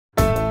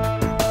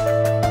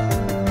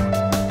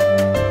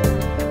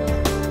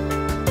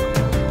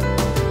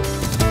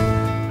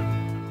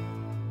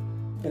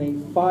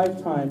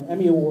5-time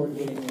Emmy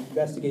Award-winning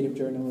investigative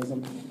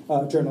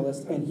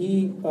journalist, and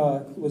he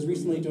was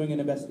recently doing an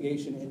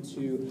investigation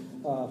into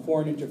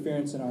foreign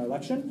interference in our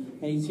election,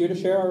 and he's here to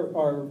share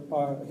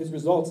his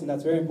results, and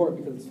that's very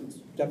important because it's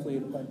definitely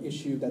an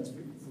issue that's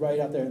right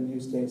out there in the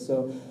news today.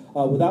 So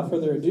without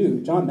further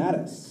ado, John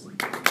Mattis.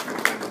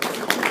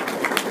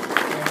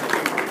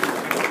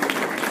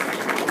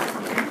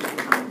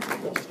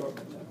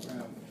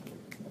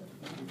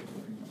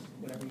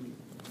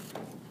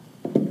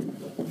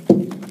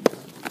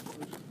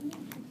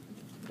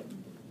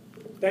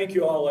 Thank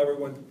you all,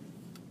 everyone.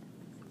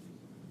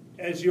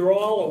 As you're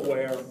all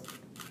aware,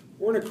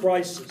 we're in a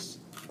crisis.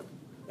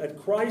 That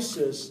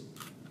crisis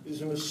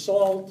is an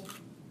assault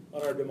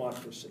on our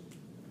democracy.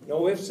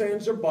 No ifs,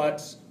 ands, or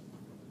buts.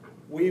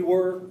 We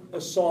were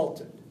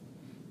assaulted.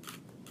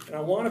 And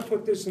I want to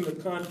put this in the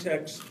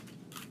context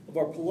of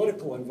our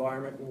political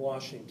environment in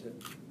Washington.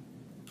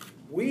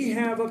 We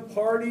have a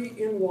party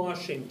in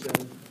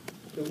Washington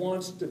that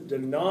wants to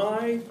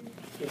deny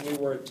that we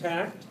were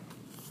attacked,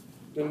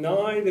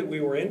 deny that we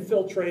were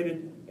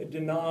infiltrated, and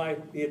deny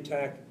the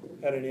attack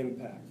had an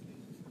impact.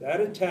 That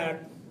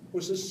attack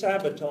was a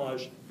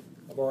sabotage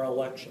of our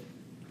election.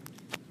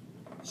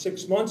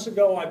 6 months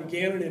ago, I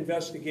began an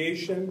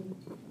investigation.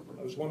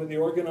 I was one of the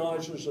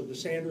organizers of the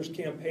Sanders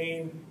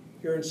campaign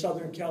here in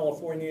Southern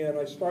California, and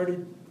I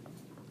started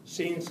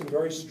seeing some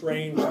very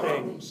strange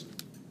things.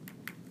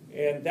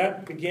 And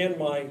that began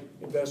my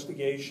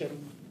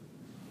investigation.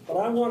 But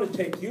I want to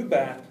take you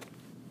back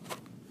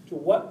to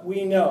what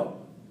we know,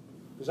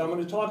 because I'm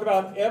going to talk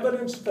about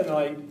evidence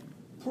tonight,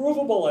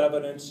 provable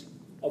evidence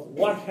of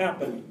what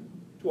happened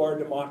to our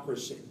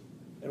democracy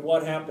and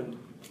what happened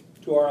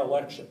to our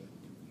election.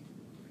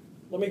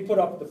 Let me put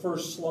up the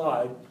first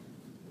slide.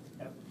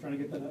 Yeah, trying to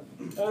get that up.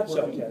 That's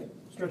okay.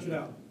 Stretch it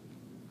out.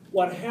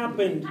 What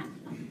happened,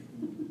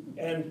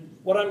 and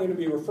what I'm going to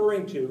be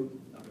referring to,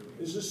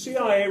 is a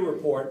CIA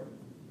report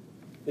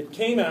that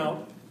came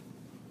out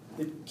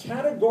that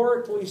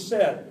categorically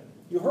said,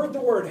 you heard the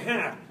word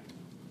hack,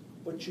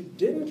 but you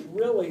didn't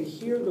really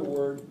hear the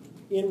word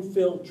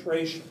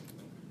infiltration.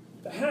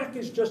 The hack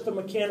is just a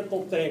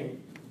mechanical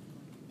thing,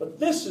 but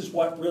this is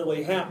what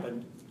really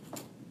happened.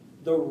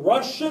 The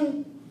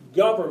Russian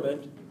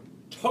government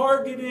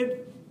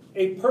targeted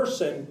a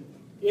person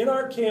in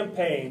our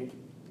campaign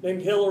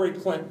named Hillary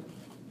Clinton.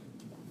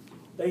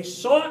 They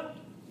sought,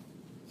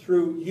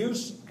 through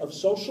use of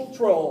social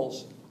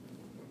trolls,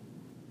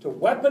 to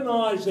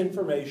weaponize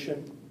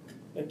information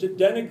and to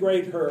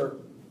denigrate her,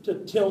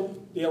 to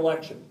tilt the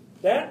election.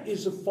 That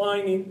is a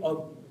finding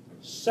of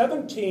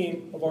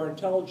 17 of our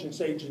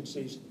intelligence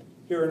agencies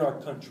here in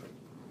our country.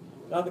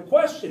 Now the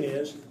question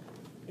is,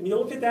 and you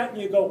look at that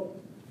and you go,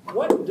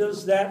 what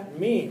does that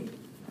mean?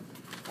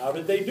 How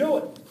did they do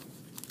it?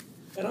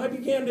 And I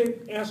began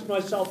to ask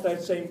myself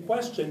that same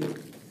question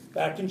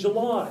back in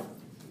July.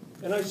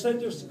 And I said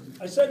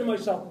to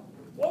myself,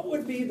 what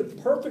would be the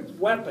perfect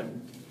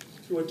weapon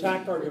to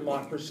attack our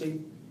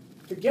democracy,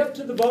 to get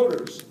to the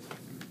voters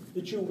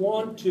that you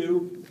want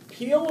to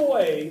peel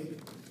away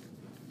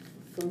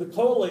from the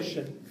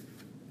coalition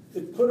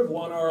that could have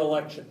won our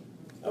election?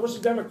 That was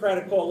the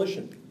Democratic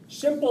coalition.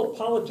 Simple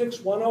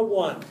politics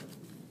 101.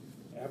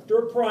 After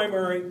a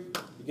primary,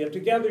 you get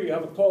together, you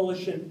have a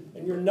coalition,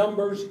 and your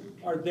numbers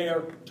are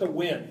there to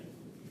win.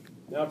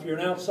 Now, if you're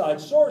an outside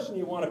source and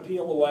you want to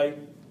peel away,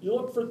 you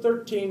look for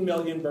 13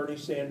 million Bernie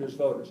Sanders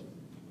voters.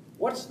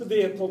 What's the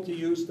vehicle to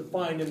use to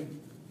find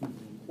him?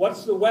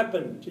 What's the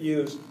weapon to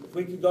use? If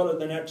we could go to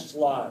the next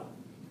slide.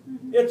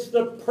 It's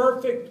the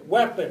perfect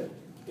weapon.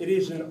 It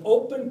is an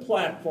open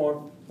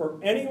platform for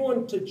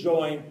anyone to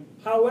join,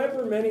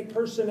 however many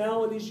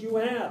personalities you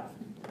have.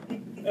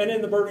 And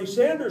in the Bernie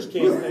Sanders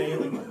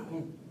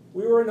campaign,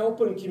 we were an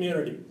open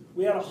community.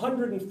 We had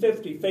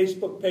 150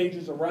 Facebook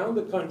pages around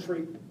the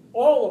country,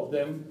 all of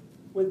them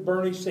with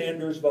Bernie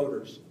Sanders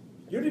voters.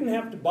 You didn't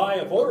have to buy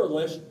a voter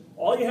list.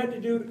 All you had to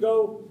do to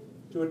go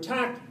to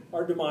attack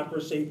our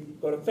democracy,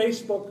 go to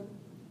Facebook,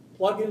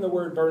 plug in the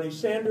word Bernie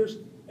Sanders,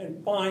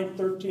 and find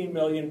 13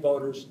 million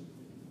voters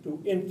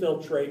to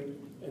infiltrate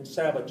and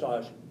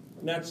sabotage.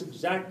 And that's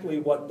exactly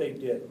what they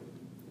did.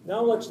 Now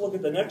let's look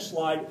at the next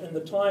slide and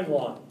the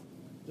timeline.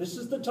 This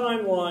is the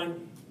timeline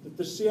that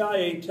the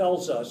CIA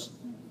tells us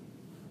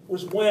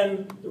was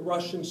when the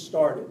Russians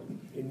started.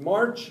 In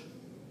March,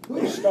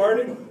 they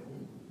started.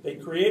 They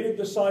created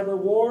the cyber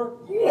war.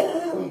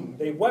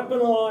 They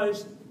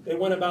weaponized. They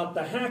went about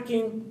the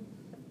hacking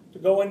to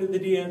go into the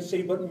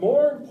DNC. But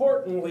more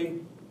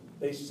importantly,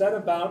 they set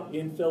about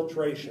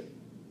infiltration.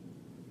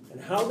 And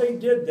how they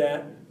did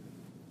that,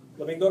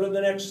 let me go to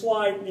the next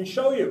slide and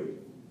show you.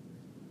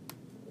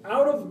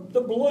 Out of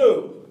the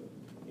blue,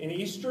 in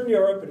Eastern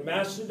Europe, in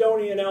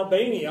Macedonia and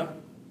Albania,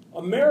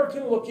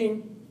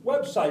 American-looking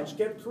websites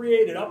get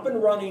created, up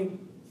and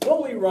running,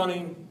 fully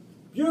running,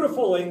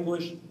 beautiful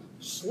English,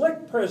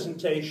 slick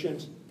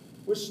presentations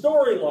with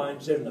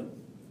storylines in them.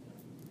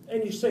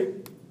 And you say,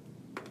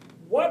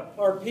 what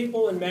are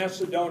people in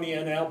Macedonia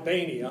and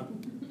Albania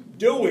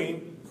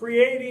doing,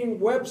 creating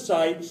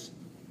websites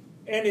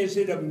And is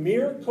it a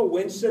mere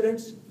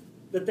coincidence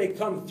that they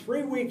come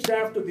 3 weeks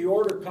after the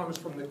order comes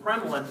from the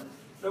Kremlin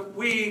that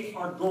we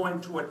are going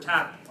to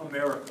attack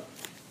America?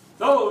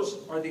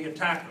 Those are the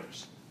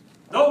attackers.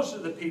 Those are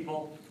the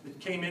people that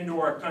came into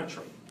our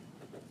country.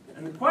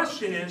 And the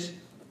question is,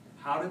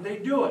 how did they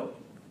do it?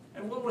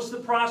 And what was the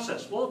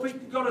process? Well, if we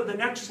could go to the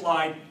next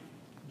slide,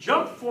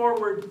 jump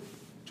forward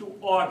to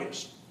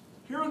August.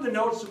 Here are the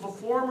notes of a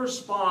former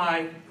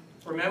spy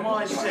from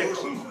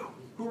MI6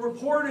 who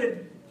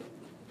reported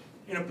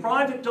in a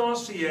private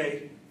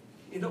dossier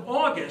in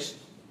August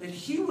that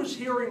he was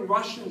hearing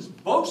Russians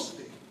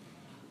boasting,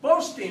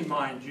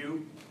 mind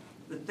you,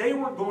 that they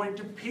were going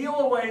to peel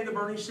away the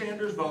Bernie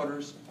Sanders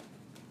voters,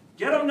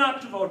 get them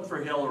not to vote for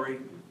Hillary,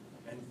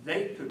 and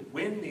they could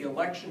win the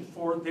election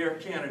for their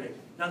candidate.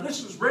 Now,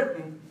 this was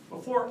written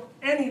before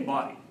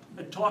anybody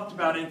had talked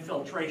about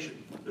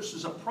infiltration. This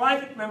is a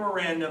private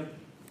memorandum,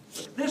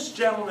 but this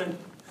gentleman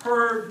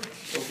heard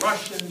the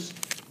Russians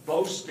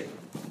boasting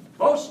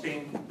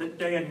that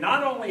they had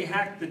not only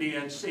hacked the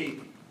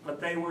DNC,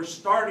 but they were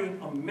starting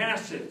a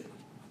massive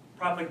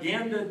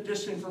propaganda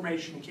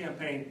disinformation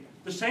campaign,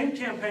 the same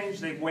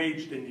campaigns they've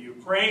waged in the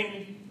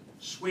Ukraine,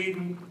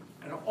 Sweden,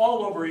 and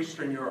all over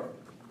Eastern Europe.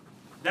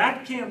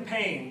 That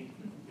campaign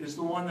is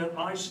the one that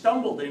I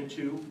stumbled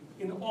into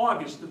in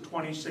August of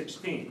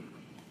 2016.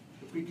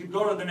 If we could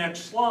go to the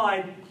next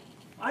slide,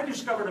 I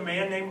discovered a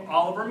man named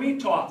Oliver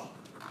Mitoff.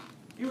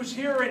 He was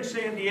here in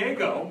San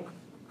Diego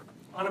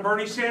on a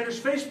Bernie Sanders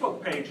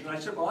Facebook page, and I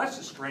said, well, that's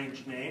a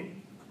strange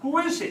name. Who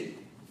is he?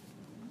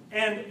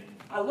 And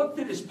I looked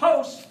at his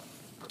posts,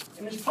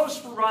 and his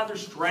posts were rather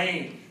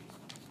strange.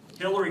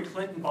 Hillary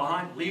Clinton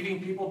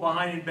leaving people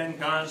behind in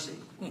Benghazi.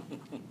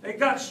 They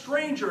got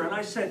stranger, and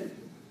I said,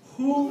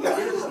 who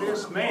is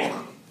this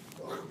man?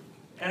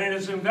 And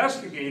as an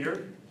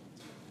investigator,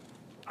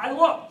 I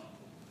looked,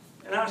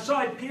 and I saw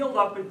I peeled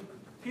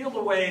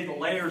away the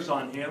layers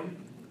on him,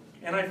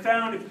 and I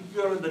found, if you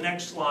go to the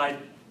next slide,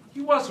 he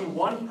wasn't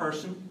one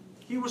person,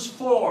 he was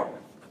four.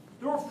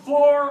 There were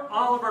 4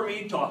 Oliver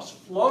Mitoffs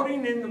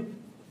floating in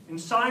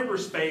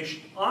cyberspace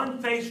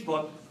on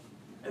Facebook.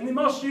 And the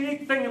most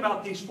unique thing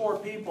about these 4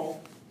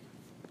 people,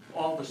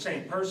 all the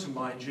same person,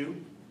 mind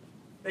you,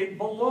 they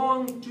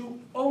belong to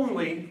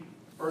only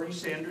Bernie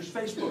Sanders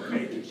Facebook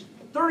pages.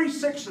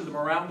 36 of them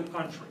around the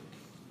country.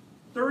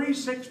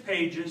 36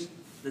 pages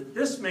that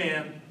this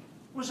man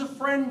was a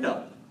friend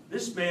of.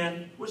 This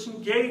man was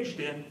engaged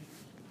in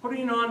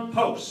putting on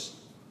posts.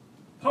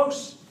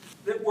 Posts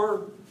that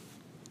were,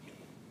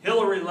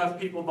 Hillary left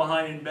people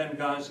behind in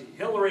Benghazi.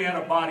 Hillary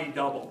had a body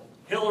double.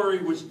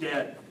 Hillary was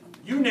dead.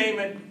 You name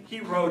it, he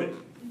wrote it.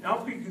 Now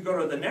if we could go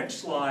to the next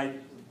slide.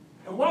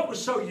 And what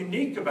was so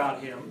unique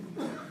about him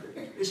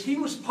is he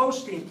was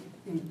posting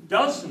in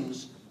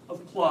dozens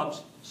of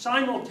clubs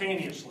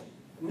simultaneously.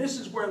 And this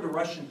is where the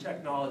Russian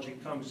technology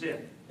comes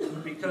in.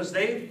 Because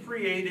they've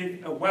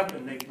created a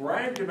weapon. They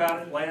bragged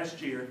about it last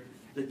year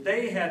that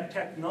they had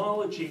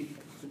technology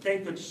that they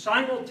could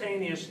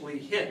simultaneously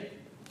hit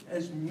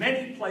as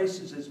many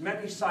places, as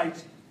many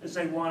sites as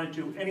they wanted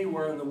to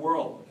anywhere in the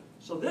world.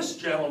 So this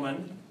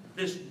gentleman,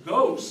 this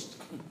ghost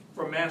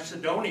from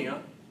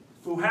Macedonia,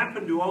 who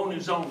happened to own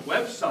his own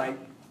website,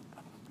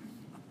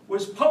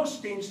 was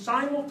posting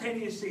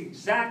simultaneously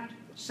exact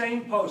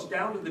same post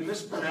down to the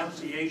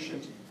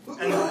mispronunciations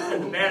and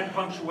the bad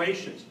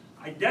punctuations.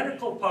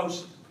 Identical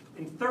posts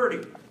in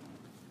 30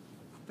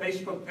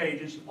 Facebook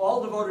pages,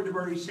 all devoted to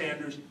Bernie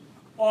Sanders,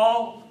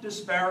 all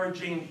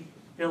disparaging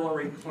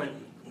Hillary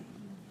Clinton.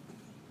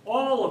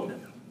 All of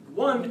them,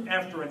 one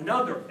after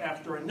another,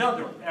 after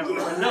another, after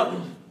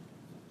another.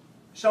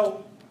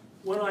 So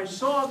when I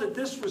saw that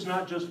this was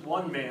not just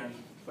one man,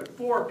 but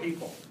 4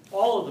 people,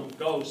 all of them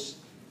ghosts,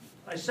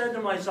 I said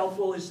to myself,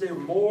 well, is there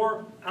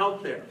more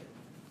out there?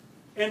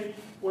 And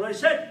when I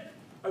said,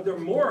 are there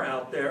more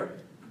out there,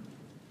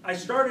 I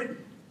started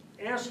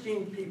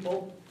asking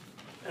people,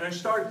 and I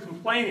started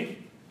complaining.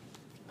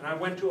 And I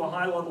went to a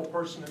high-level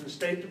person in the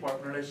State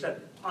Department, and I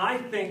said, I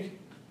think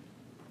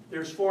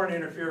there's foreign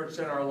interference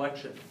in our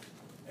election.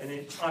 And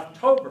in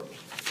October,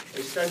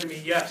 they said to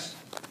me, yes,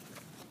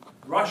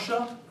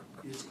 Russia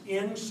is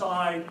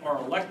inside our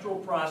electoral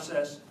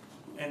process,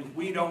 and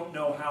we don't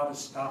know how to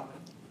stop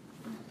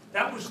it.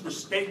 That was the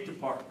State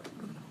Department.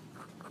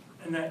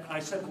 And I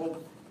said,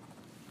 well,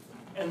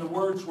 and the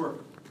words were,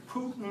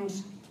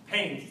 Putin's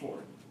paying for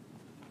it.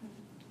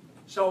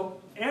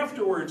 So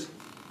afterwards,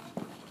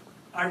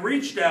 I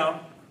reached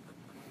out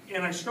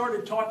and I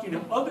started talking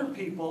to other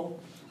people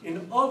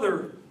in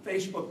other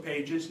Facebook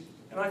pages,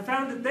 and I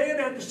found that they had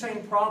had the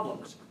same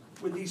problems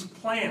with these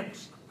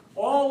plans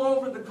all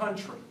over the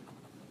country.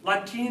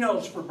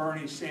 Latinos for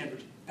Bernie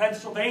Sanders,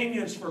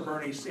 Pennsylvanians for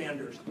Bernie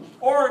Sanders,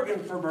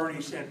 Oregon for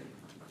Bernie Sanders.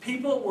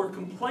 People were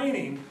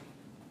complaining,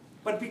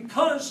 but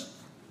because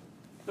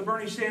the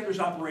Bernie Sanders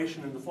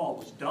operation in the fall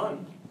was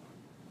done,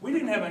 we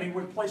didn't have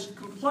anywhere place to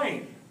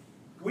complain.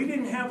 We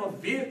didn't have a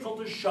vehicle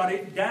to shut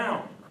it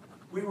down.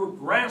 We were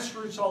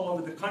grassroots all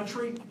over the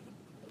country,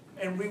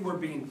 and we were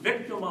being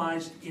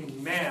victimized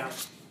in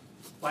mass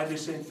by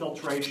this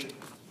infiltration.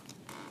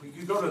 We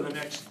could go to the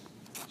next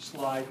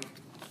slide.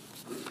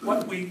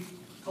 What we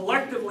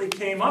collectively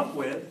came up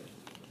with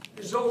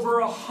is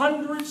over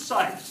 100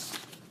 sites,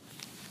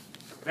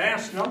 a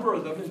vast number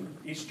of them in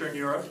Eastern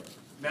Europe,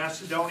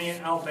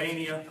 Macedonia,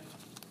 Albania,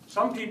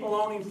 some people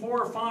owning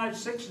 4 or 5,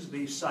 6 of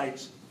these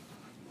sites,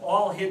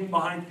 all hidden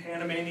behind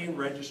Panamanian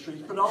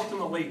registries, but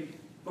ultimately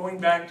going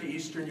back to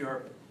Eastern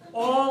Europe,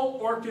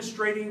 all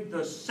orchestrating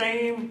the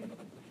same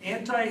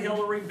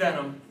anti-Hillary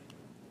venom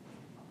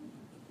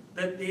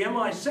that the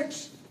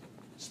MI6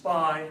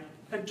 spy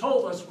had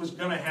told us was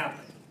going to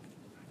happen.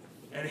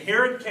 And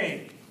here it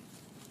came.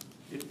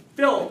 It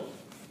filled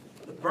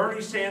the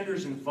Bernie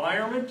Sanders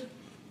environment,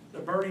 the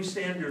Bernie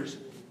Sanders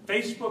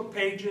Facebook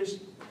pages,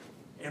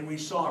 and we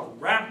saw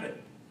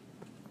rapid.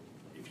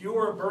 If you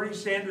were a Bernie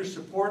Sanders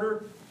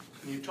supporter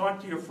and you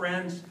talked to your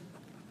friends,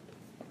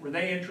 were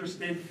they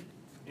interested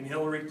in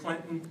Hillary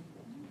Clinton?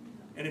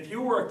 And if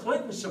you were a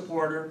Clinton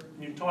supporter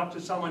and you talked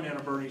to someone in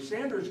a Bernie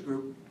Sanders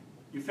group,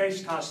 you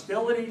faced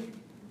hostility.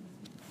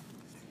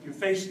 You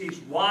faced these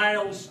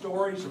wild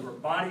stories of her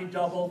body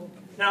double.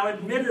 Now,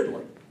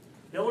 admittedly,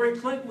 Hillary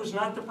Clinton was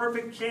not the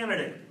perfect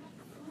candidate.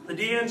 The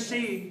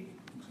DNC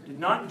did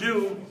not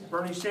do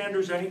Bernie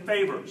Sanders any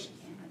favors.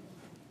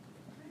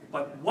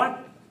 But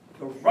what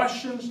the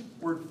Russians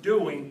were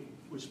doing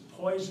was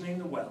poisoning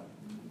the well.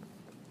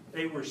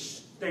 They were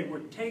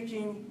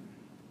taking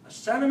a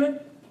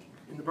sentiment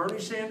in the Bernie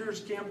Sanders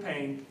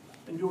campaign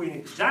and doing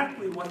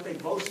exactly what they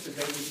boasted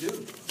they would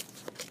do.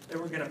 They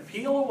were going to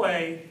peel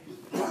away,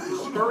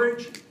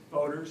 discourage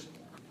voters,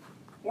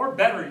 or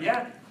better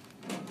yet,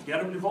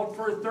 get them to vote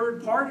for a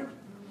third party.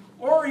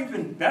 Or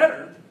even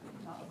better,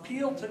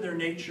 appeal to their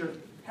nature,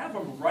 have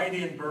them write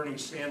in Bernie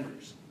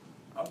Sanders.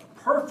 A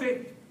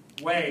perfect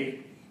way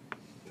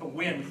to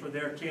win for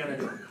their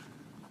candidate.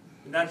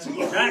 And that's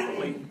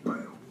exactly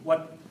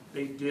what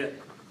they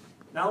did.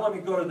 Now let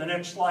me go to the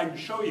next slide and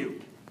show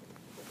you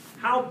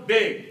how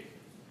big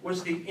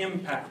was the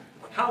impact.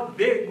 How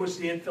big was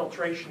the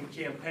infiltration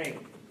campaign?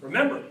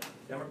 Remember,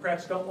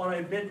 Democrats don't want to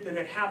admit that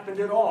it happened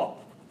at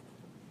all.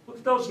 Look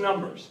at those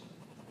numbers.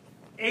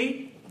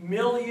 8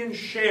 million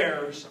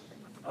shares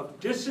of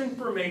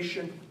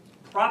disinformation,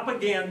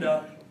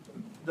 propaganda,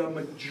 the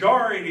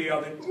majority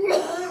of it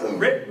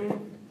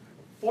written,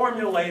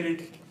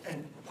 formulated,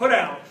 and put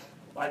out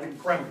by the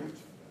Kremlin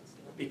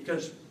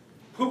because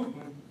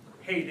Putin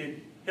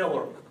hated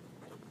Hillary.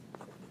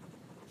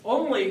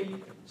 Only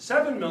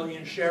 7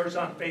 million shares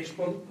on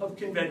Facebook of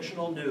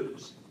conventional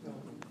news.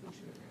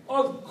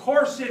 Of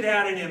course it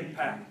had an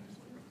impact.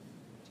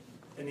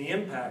 And the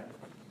impact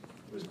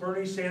was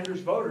Bernie Sanders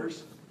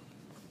voters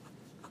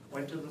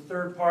went to the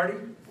third party,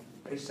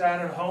 they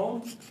sat at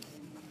home,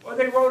 or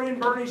they wrote in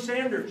Bernie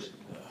Sanders.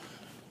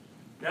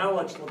 Now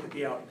let's look at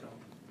the outcome.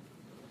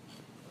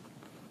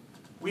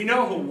 We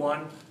know who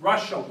won.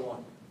 Russia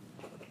won.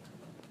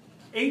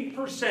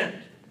 8%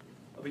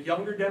 of a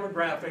younger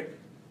demographic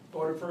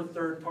voted for a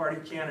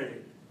third-party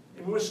candidate.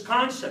 In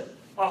Wisconsin,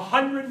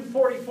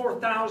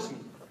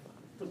 144,000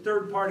 for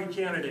third-party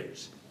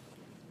candidates.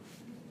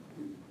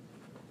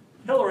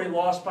 Hillary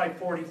lost by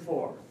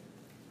 44.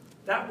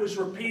 That was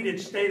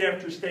repeated state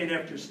after state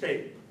after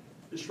state.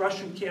 This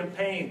Russian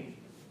campaign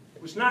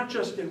was not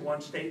just in one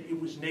state, it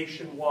was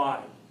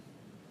nationwide.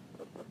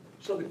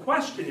 So the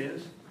question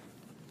is,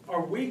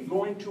 are we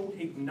going to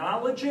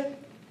acknowledge it?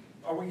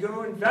 Are we going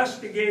to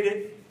investigate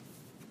it?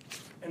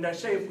 And I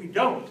say if we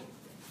don't,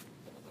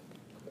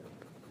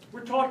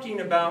 we're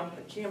talking about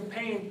a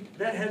campaign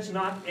that has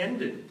not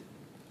ended.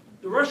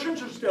 The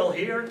Russians are still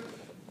here.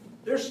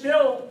 They're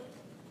still,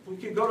 we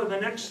could go to the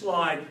next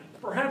slide,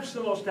 perhaps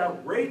the most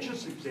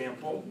outrageous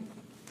example,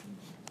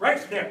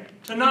 right there.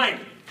 Tonight,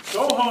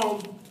 go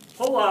home,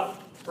 pull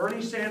up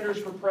Bernie Sanders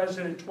for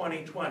President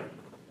 2020.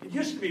 It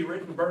used to be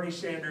written Bernie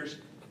Sanders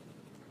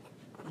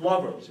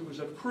lovers. It was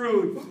a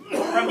crude,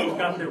 Kremlin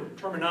got their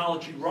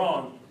terminology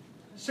wrong.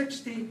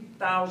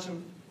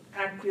 60,000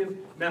 active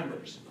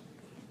members.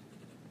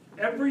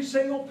 Every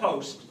single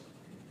post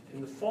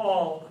in the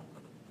fall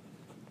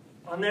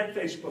on that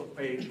Facebook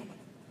page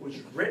was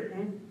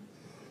written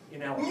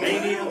in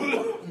Albania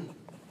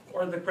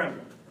or the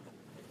Kremlin.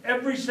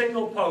 Every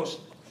single post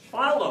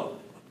followed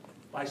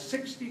by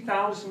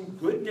 60,000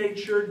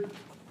 good-natured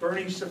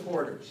Bernie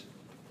supporters.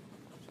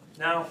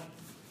 Now,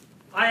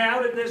 I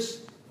outed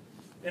this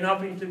in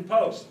Huffington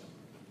Post.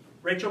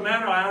 Rachel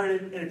Maddow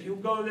outed it, and if you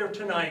go there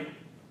tonight,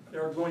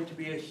 there are going to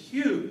be a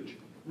huge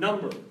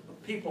number of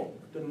people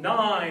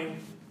denying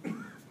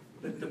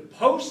that the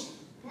posts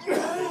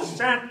that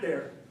sat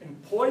there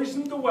and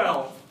poisoned the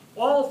well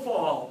all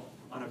fall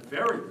on a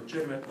very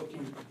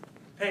legitimate-looking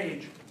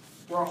page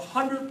were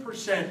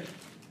 100%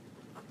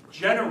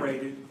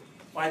 generated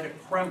by the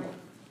Kremlin.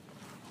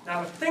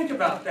 Now, think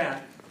about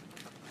that.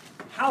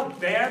 How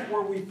bad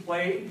were we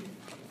played?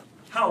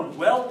 How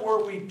well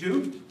were we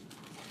duped?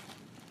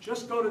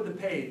 Just go to the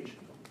page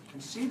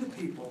and see the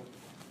people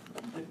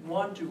that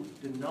want to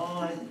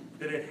deny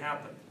that it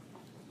happened.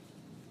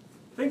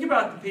 Think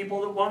about the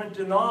people that want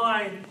to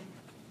deny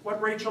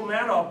what Rachel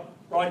Maddow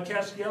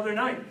broadcast the other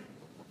night.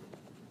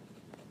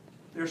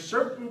 There's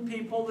certain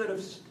people that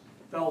have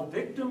fell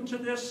victim to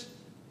this,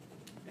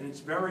 and it's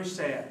very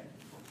sad.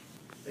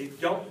 They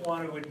don't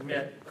want to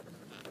admit.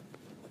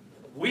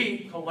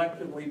 We,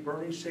 collectively,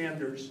 Bernie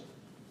Sanders,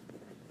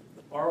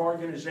 our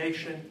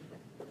organization,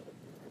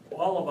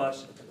 all of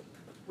us,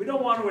 we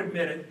don't want to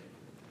admit it.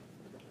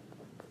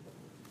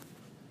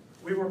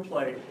 We were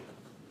played.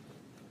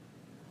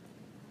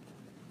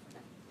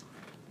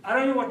 I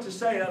don't know what to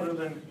say other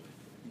than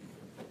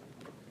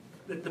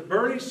that the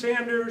Bernie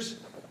Sanders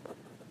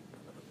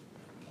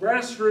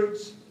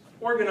grassroots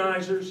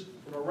organizers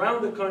from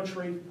around the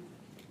country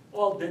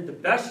all did the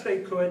best they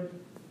could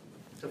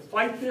to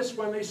fight this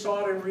when they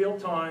saw it in real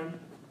time,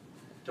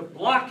 to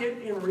block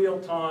it in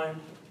real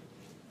time,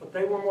 but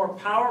they were more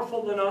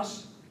powerful than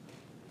us,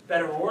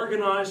 better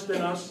organized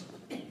than us,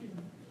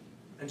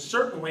 and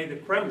certainly the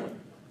Kremlin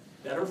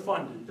better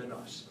funded than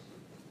us.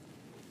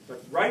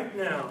 But right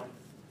now,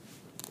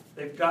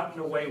 they've gotten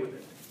away with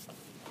it.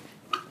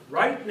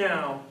 Right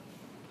now,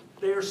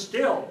 they are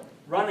still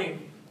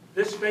running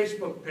this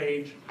Facebook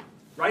page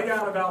right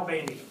out of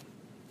Albania.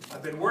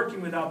 I've been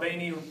working with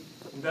Albanian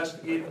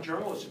investigative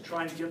journalists and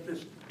trying to get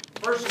this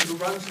person who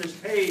runs this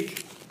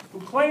page, who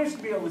claims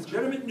to be a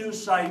legitimate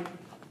news site,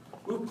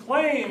 who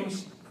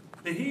claims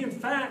that he, in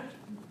fact,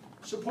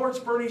 supports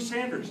Bernie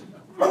Sanders.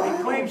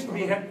 He claims to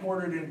be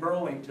headquartered in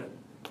Burlington,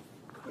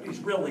 but he's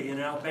really in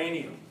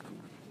Albania.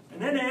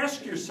 And then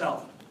ask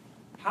yourself,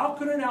 how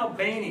could an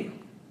Albanian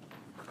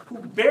who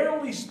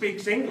barely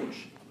speaks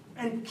English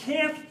and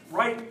can't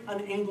write an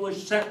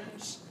English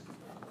sentence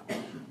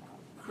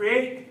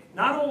create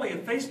not only a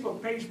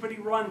Facebook page, but he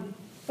run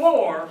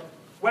 4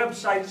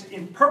 websites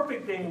in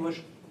perfect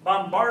English,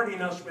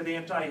 bombarding us with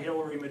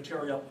anti-Hillary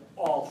material,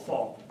 all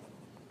fault?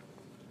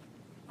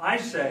 I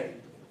say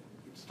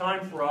it's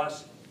time for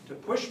us to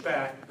push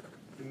back,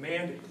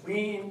 demand a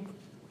clean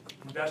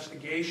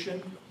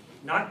investigation,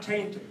 not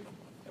tainted.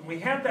 And we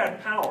have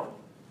that power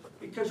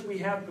because we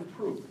have the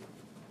proof.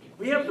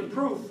 We have the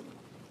proof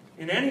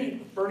in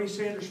any Bernie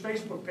Sanders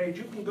Facebook page.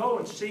 You can go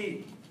and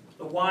see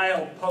the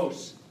wild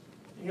posts.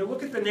 And you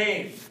look at the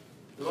names,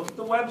 you look at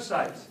the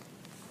websites,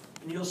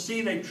 and you'll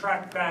see they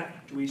track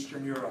back to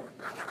Eastern Europe.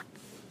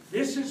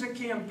 This is a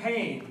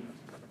campaign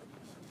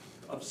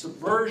of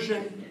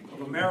subversion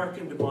of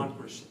American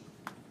democracy.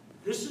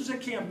 This is a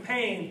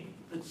campaign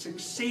that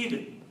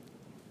succeeded.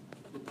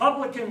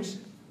 Republicans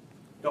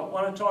don't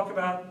want to talk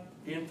about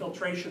the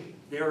infiltration.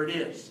 There it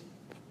is.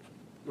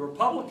 The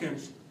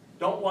Republicans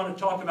don't want to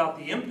talk about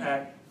the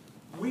impact.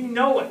 We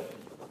know it.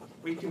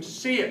 We can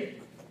see it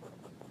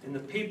in the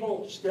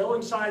people still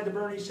inside the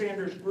Bernie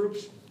Sanders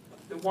groups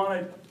that want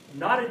to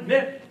not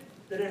admit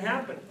that it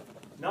happened,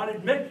 not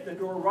admit that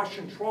there were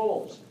Russian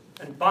trolls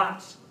and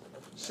bots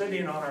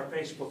sitting on our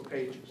Facebook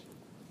pages.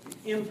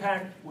 The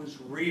impact was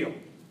real.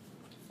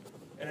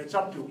 And it's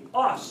up to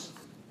us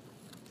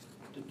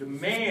to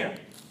demand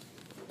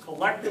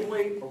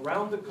collectively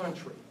around the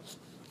country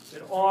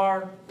that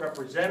our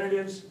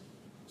representatives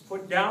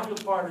put down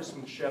the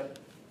partisanship,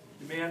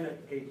 demand that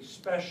a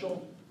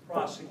special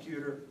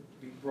prosecutor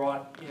be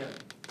brought in.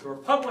 The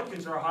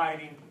Republicans are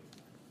hiding.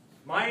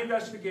 My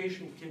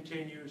investigation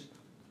continues.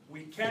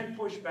 We can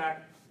push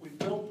back. We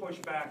will push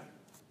back.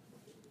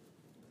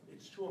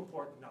 It's too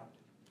important not to.